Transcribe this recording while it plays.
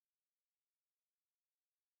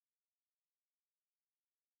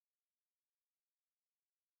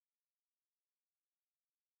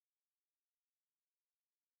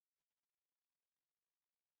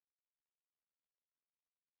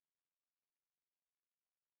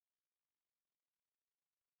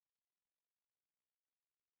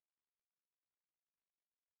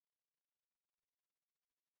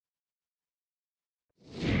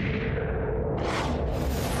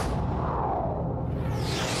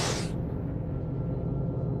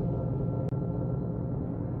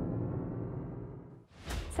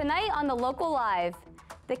Tonight on The Local Live,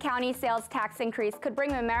 the county sales tax increase could bring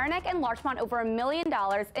Mamaroneck and Larchmont over $1 million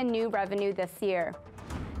in new revenue this year.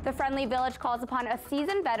 The Friendly Village calls upon a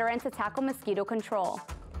seasoned veteran to tackle mosquito control.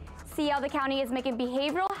 See how the county is making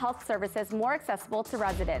behavioral health services more accessible to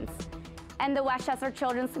residents. And the Westchester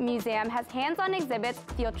Children's Museum has hands-on exhibits,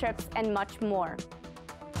 field trips, and much more.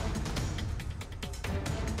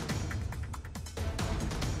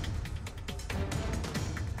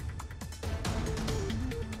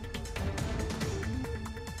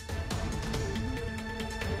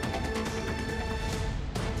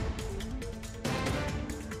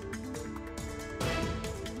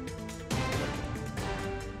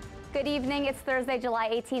 Good evening, it's Thursday, July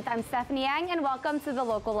 18th. I'm Stephanie Yang, and welcome to The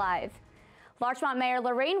Local Live. Larchmont Mayor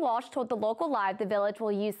Lorraine Walsh told The Local Live the village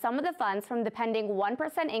will use some of the funds from the pending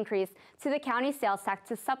 1% increase to the county sales tax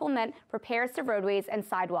to supplement repairs to roadways and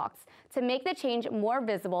sidewalks to make the change more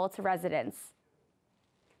visible to residents.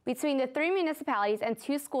 Between the 3 municipalities and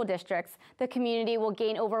 2 school districts, the community will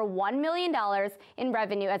gain over $1 million in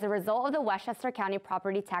revenue as a result of the Westchester County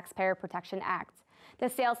Property Taxpayer Protection Act. The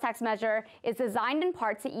sales tax measure is designed in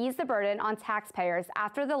part to ease the burden on taxpayers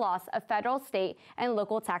after the loss of federal, state, and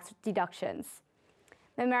local tax deductions.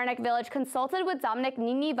 Mamaroneck Village consulted with Dominic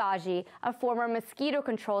Ninivaggi, a former mosquito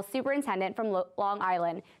control superintendent from Long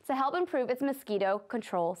Island, to help improve its mosquito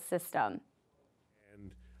control system.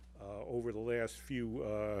 And over the last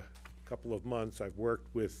couple of months, I've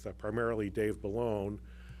worked with primarily Dave Ballone,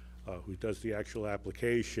 who does the actual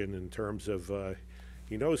application in terms of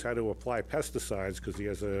he knows how to apply pesticides because he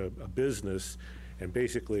has a business, and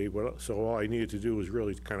basically, so all I needed to do was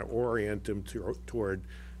really kind of orient him toward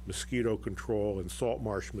mosquito control and salt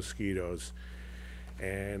marsh mosquitoes.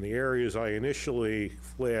 And the areas I initially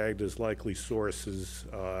flagged as likely sources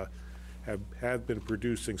have been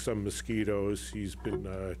producing some mosquitoes. He's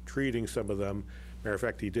been treating some of them. Matter of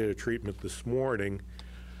fact, he did a treatment this morning,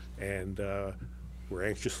 and we're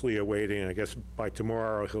anxiously awaiting. I guess by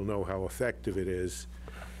tomorrow he'll know how effective it is.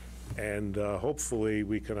 And hopefully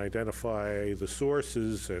we can identify the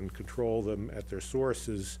sources and control them at their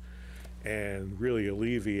sources and really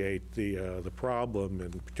alleviate the problem,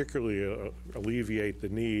 and particularly alleviate the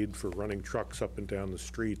need for running trucks up and down the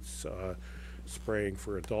streets spraying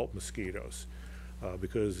for adult mosquitoes.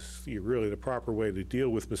 Because really the proper way to deal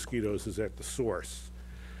with mosquitoes is at the source.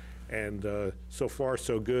 And so far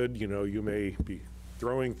so good. You know, you may be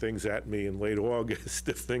throwing things at me in late August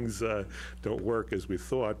if things don't work as we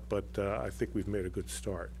thought, but I think we've made a good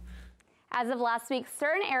start. As of last week,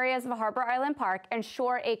 certain areas of Harbor Island Park and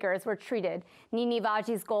Shore Acres were treated.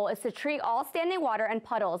 Ninivaggi's goal is to treat all standing water and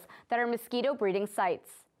puddles that are mosquito breeding sites.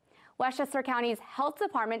 Westchester County's Health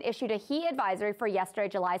Department issued a heat advisory for yesterday,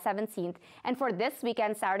 July 17th, and for this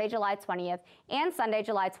weekend, Saturday, July 20th, and Sunday,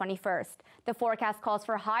 July 21st. The forecast calls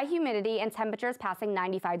for high humidity and temperatures passing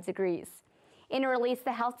 95 degrees. In a release,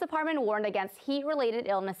 the Health Department warned against heat-related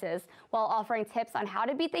illnesses while offering tips on how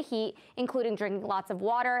to beat the heat, including drinking lots of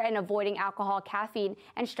water and avoiding alcohol, caffeine,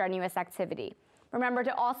 and strenuous activity. Remember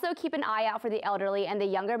to also keep an eye out for the elderly and the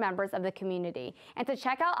younger members of the community, and to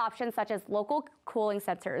check out options such as local cooling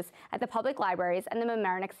centers at the public libraries and the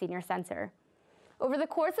Mamaroneck Senior Center. Over the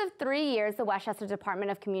course of 3 years, the Westchester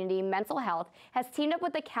Department of Community Mental Health has teamed up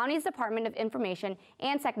with the county's Department of Information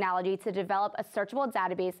and Technology to develop a searchable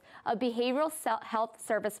database of behavioral health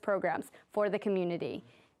service programs for the community.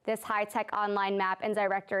 This high-tech online map and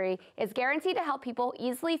directory is guaranteed to help people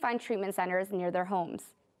easily find treatment centers near their homes.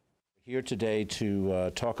 Here today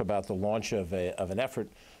to talk about the launch of an effort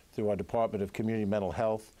through our Department of Community Mental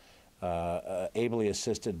Health, ably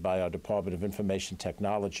assisted by our Department of Information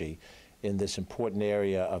Technology, in this important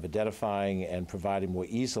area of identifying and providing more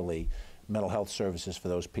easily mental health services for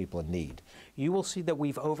those people in need. You will see that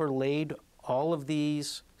we've overlaid all of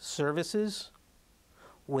these services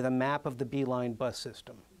with a map of the Beeline bus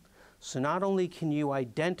system. So not only can you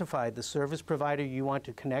identify the service provider you want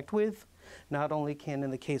to connect with, not only can,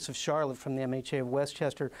 in the case of Charlotte from the MHA of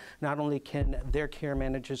Westchester, not only can their care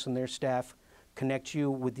managers and their staff connect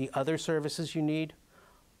you with the other services you need,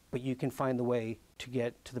 but you can find the way to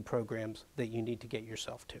get to the programs that you need to get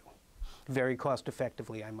yourself to. Very cost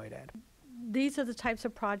effectively, I might add. These are the types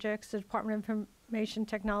of projects the Department of Information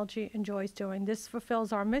Technology enjoys doing. This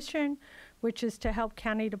fulfills our mission, which is to help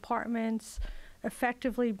county departments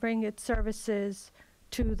effectively bring its services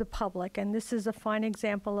to the public, and this is a fine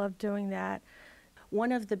example of doing that.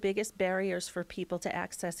 One of the biggest barriers for people to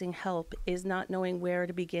accessing help is not knowing where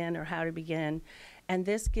to begin or how to begin. And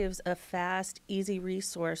this gives a fast, easy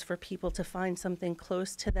resource for people to find something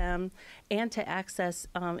close to them and to access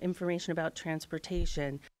information about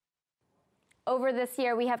transportation. Over this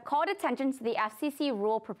year, we have called attention to the FCC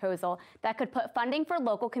rule proposal that could put funding for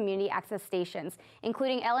local community access stations,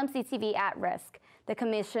 including LMC TV, at risk. The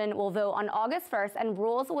Commission will vote on August 1st, and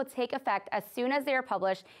rules will take effect as soon as they are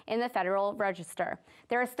published in the Federal Register.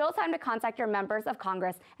 There is still time to contact your members of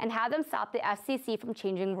Congress and have them stop the FCC from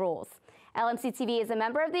changing rules. LMC TV is a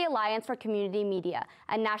member of the Alliance for Community Media,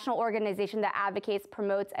 a national organization that advocates,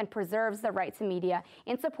 promotes, and preserves the right to media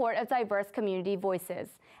in support of diverse community voices.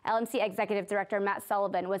 LMC Executive Director Matt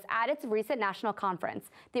Sullivan was at its recent national conference.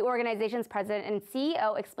 The organization's president and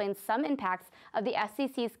CEO explained some impacts of the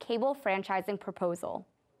FCC's cable franchising proposal.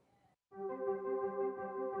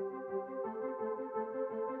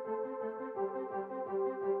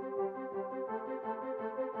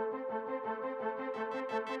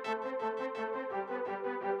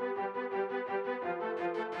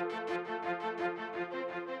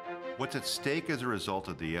 What's at stake as a result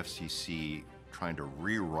of the FCC trying to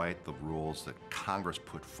rewrite the rules that Congress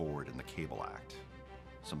put forward in the Cable Act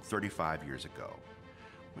some 35 years ago?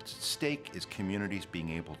 What's at stake is communities being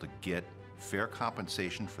able to get fair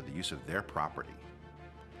compensation for the use of their property,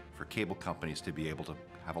 for cable companies to be able to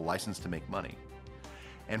have a license to make money,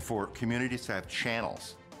 and for communities to have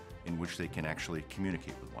channels in which they can actually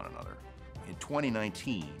communicate with one another. In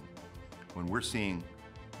 2019, when we're seeing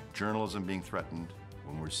journalism being threatened,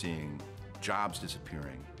 when we're seeing jobs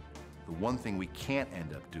disappearing, the one thing we can't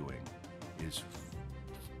end up doing is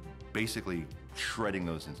basically shredding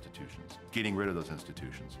those institutions, getting rid of those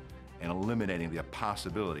institutions, and eliminating the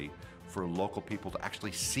possibility for local people to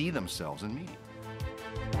actually see themselves in media.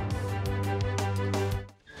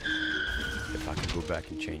 If I could go back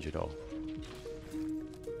and change it all,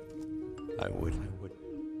 I would.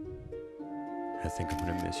 I think I'm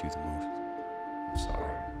gonna miss you the most. I'm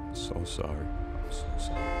sorry. I'm so sorry. I'm so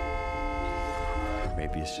sorry. Or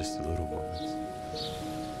maybe it's just the little moments.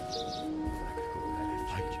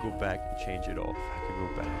 If I could go back and change it all, if I could go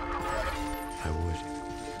back, I would.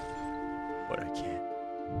 But I can't.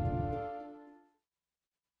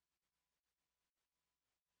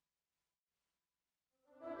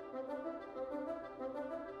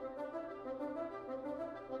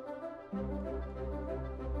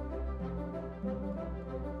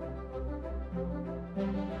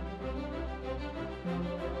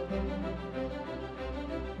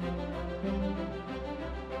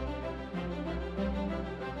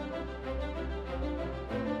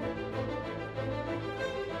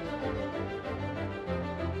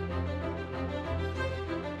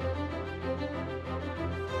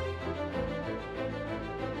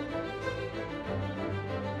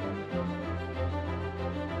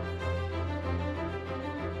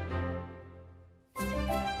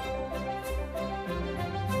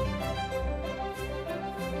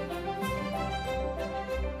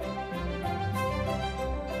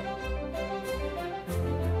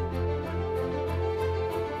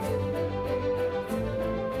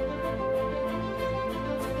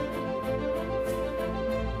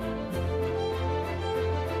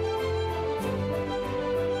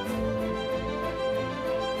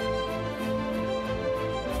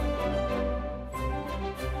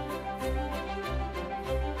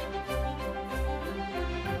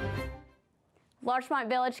 Larchmont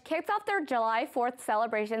Village kicked off their July 4th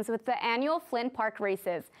celebrations with the annual Flint Park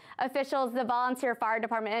races. Officials, the volunteer fire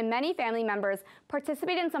department, and many family members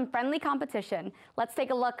participated in some friendly competition. Let's take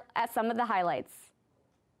a look at some of the highlights.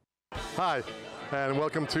 Hi, and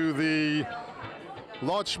welcome to the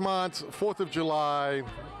Larchmont 4th of July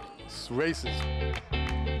races.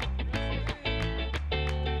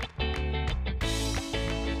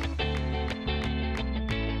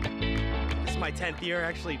 This is my 10th year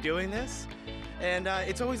actually doing this. And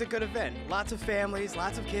it's always a good event. Lots of families,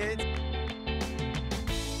 lots of kids.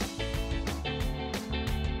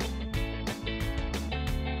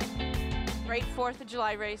 Great 4th of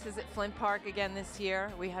July races at Flint Park again this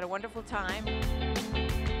year. We had a wonderful time.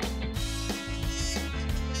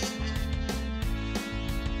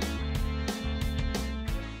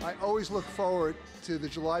 I always look forward to the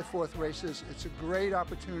July 4th races. It's a great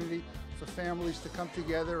opportunity for families to come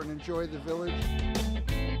together and enjoy the village.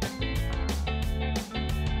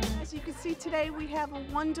 As you can see today, we have a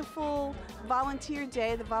wonderful volunteer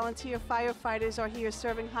day. The volunteer firefighters are here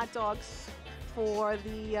serving hot dogs for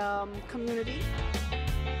the community.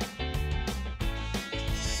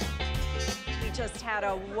 We just had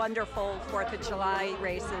a wonderful 4th of July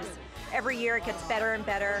races. Every year it gets better and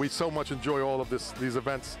better. We so much enjoy all of these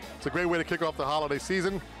events. It's a great way to kick off the holiday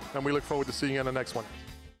season, and we look forward to seeing you in the next one.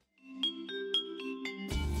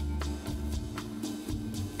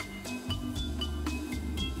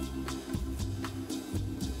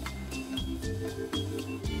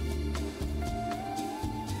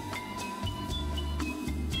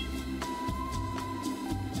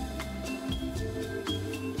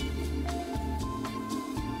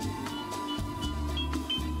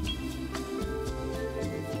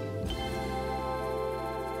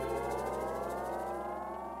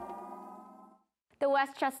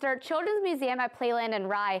 Westchester, Children's Museum at Playland and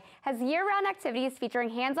Rye has year-round activities featuring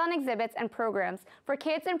hands-on exhibits and programs for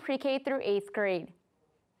kids in pre-K through 8th grade.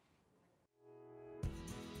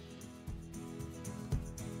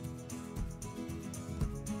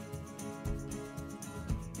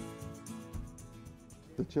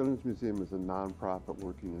 The Children's Museum is a nonprofit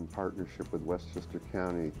working in partnership with Westchester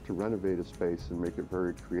County to renovate a space and make it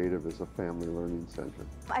very creative as a family learning center.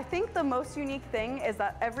 I think the most unique thing is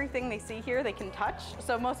that everything they see here they can touch.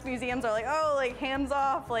 So most museums are like, oh, like hands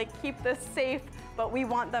off, like keep this safe, but we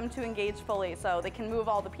want them to engage fully. So they can move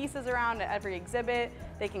all the pieces around at every exhibit.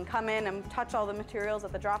 They can come in and touch all the materials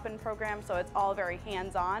at the drop-in program, so it's all very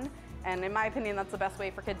hands-on. And in my opinion, that's the best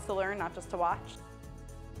way for kids to learn, not just to watch.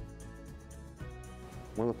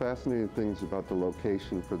 One of the fascinating things about the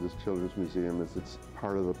location for this Children's Museum is it's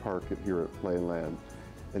part of the park here at Playland.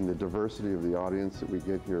 And the diversity of the audience that we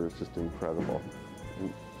get here is just incredible.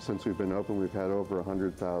 And since we've been open, we've had over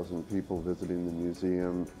 100,000 people visiting the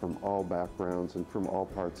museum from all backgrounds and from all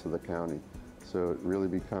parts of the county. So it really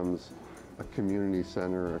becomes a community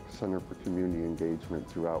center, a center for community engagement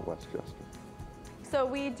throughout Westchester. So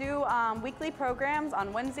we do weekly programs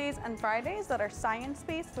on Wednesdays and Fridays that are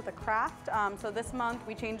science-based with a craft. So this month,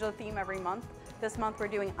 we change the theme every month. This month we're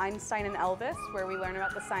doing Einstein and Elvis, where we learn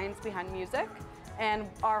about the science behind music. And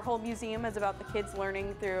our whole museum is about the kids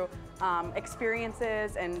learning through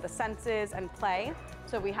experiences and the senses and play.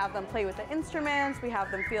 So we have them play with the instruments, we have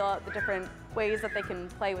them feel out the different ways that they can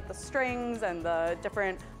play with the strings and the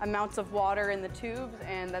different amounts of water in the tubes,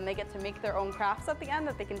 and then they get to make their own crafts at the end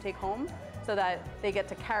that they can take home so that they get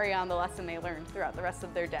to carry on the lesson they learned throughout the rest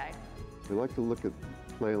of their day. We like to look at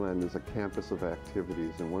Playland as a campus of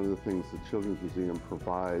activities, and one of the things the Children's Museum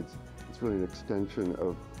provides is really an extension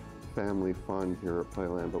of family fun here at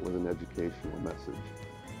Playland, but with an educational message.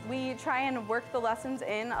 We try and work the lessons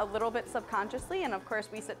in a little bit subconsciously, and of course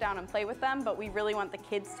we sit down and play with them, but we really want the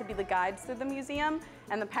kids to be the guides through the museum,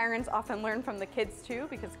 and the parents often learn from the kids too,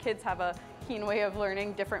 because kids have a keen way of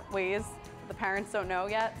learning different ways that the parents don't know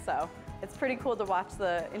yet, so it's pretty cool to watch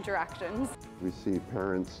the interactions. We see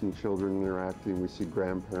parents and children interacting, we see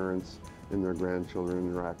grandparents and their grandchildren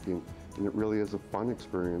interacting, and it really is a fun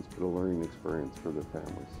experience, but a learning experience for their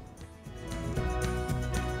families.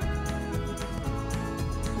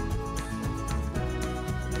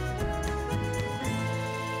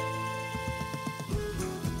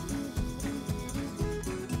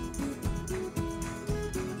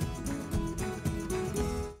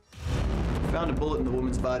 Found a bullet in the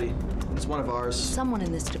woman's body. It's one of ours. Someone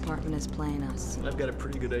in this department is playing us. I've got a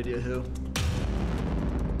pretty good idea who.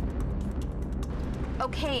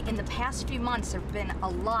 Okay, in the past few months, there have been a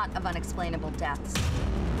lot of unexplainable deaths.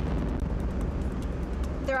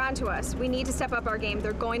 They're on to us. We need to step up our game.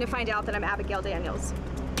 They're going to find out that I'm Abigail Daniels.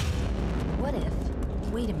 What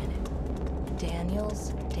if, wait a minute,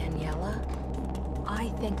 Daniels, Daniela? I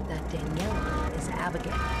think that Daniela is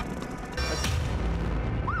Abigail.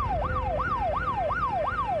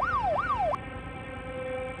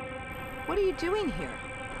 What are you doing here?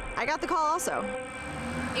 I got the call also.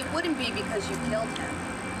 It wouldn't be because you killed him.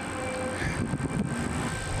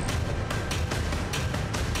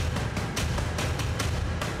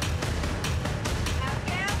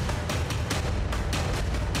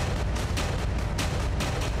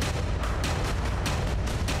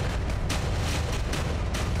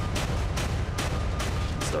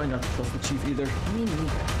 I'm starting not to trust the chief either. Me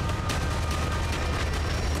neither.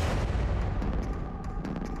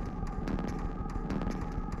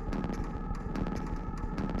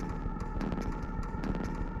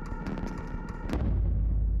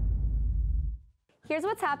 Here's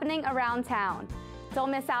what's happening around town.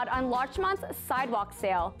 Don't miss out on Larchmont's Sidewalk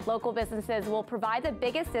Sale. Local businesses will provide the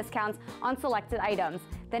biggest discounts on selected items.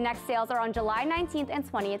 The next sales are on July 19th and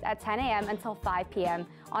 20th at 10 a.m. until 5 p.m.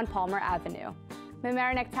 on Palmer Avenue.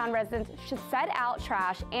 Mamaroneck Town residents should set out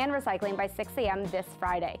trash and recycling by 6 a.m. this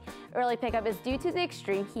Friday. Early pickup is due to the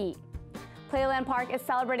extreme heat. Playland Park is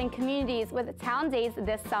celebrating communities with Town Days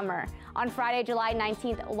this summer. On Friday, July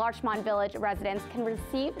 19th, Larchmont Village residents can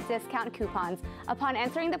receive discount coupons upon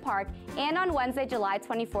entering the park, and on Wednesday, July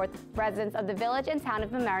 24th, residents of the village and town of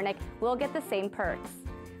Mamaroneck will get the same perks.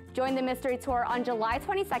 Join the mystery tour on July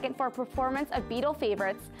 22nd for a performance of Beatle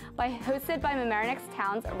favorites hosted by Mamaroneck's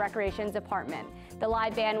Town's Recreation Department. The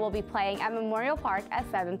live band will be playing at Memorial Park at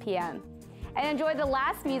 7 p.m. And enjoy the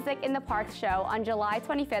last Music in the Park show on July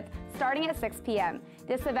 25th, starting at 6 p.m.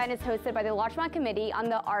 This event is hosted by the Larchmont Committee on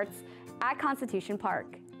the Arts at Constitution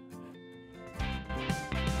Park.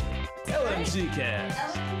 LMC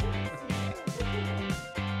Cast.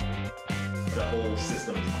 The whole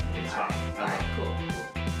system is hot. All right, cool.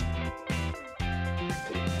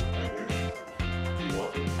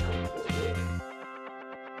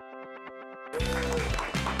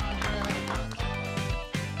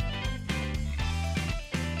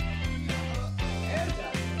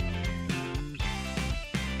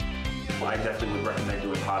 I definitely would recommend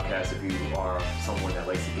doing podcasts if you are someone that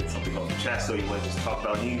likes to get something off the chest, or you want to just talk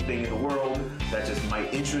about anything in the world that just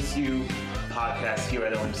might interest you. Podcast here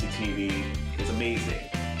at LMC TV is amazing.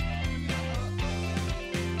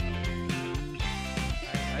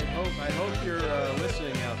 I hope you're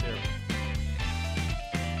listening out there.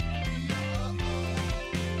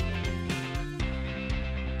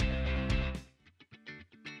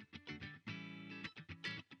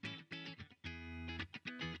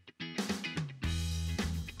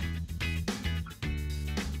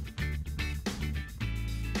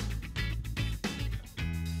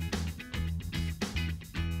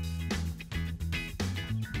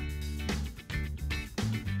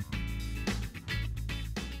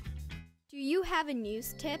 Do you have a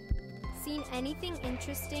news tip? Seen anything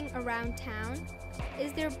interesting around town?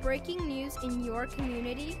 Is there breaking news in your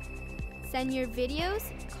community? Send your videos,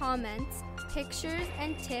 comments, pictures,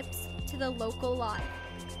 and tips to the Local Live,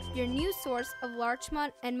 your news source of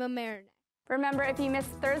Larchmont and Mamaroneck. Remember, if you missed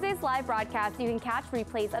Thursday's live broadcast, you can catch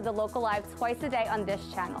replays of the Local Live twice a day on this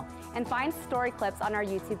channel and find story clips on our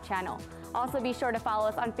YouTube channel. Also, be sure to follow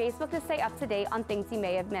us on Facebook to stay up to date on things you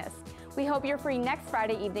may have missed. We hope you're free next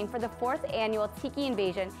Friday evening for the 4th annual Tiki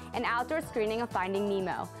Invasion and outdoor screening of Finding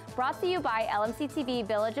Nemo. Brought to you by LMC TV,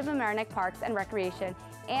 Village of Mamaroneck Parks and Recreation,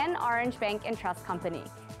 and Orange Bank and Trust Company.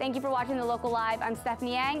 Thank you for watching the Local Live. I'm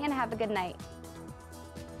Stephanie Yang, and have a good night.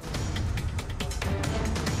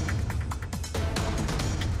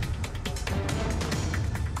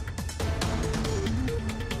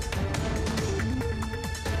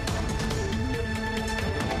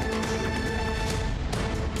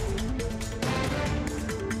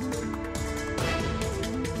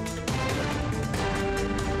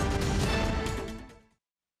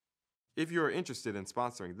 If you are interested in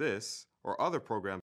sponsoring this or other programs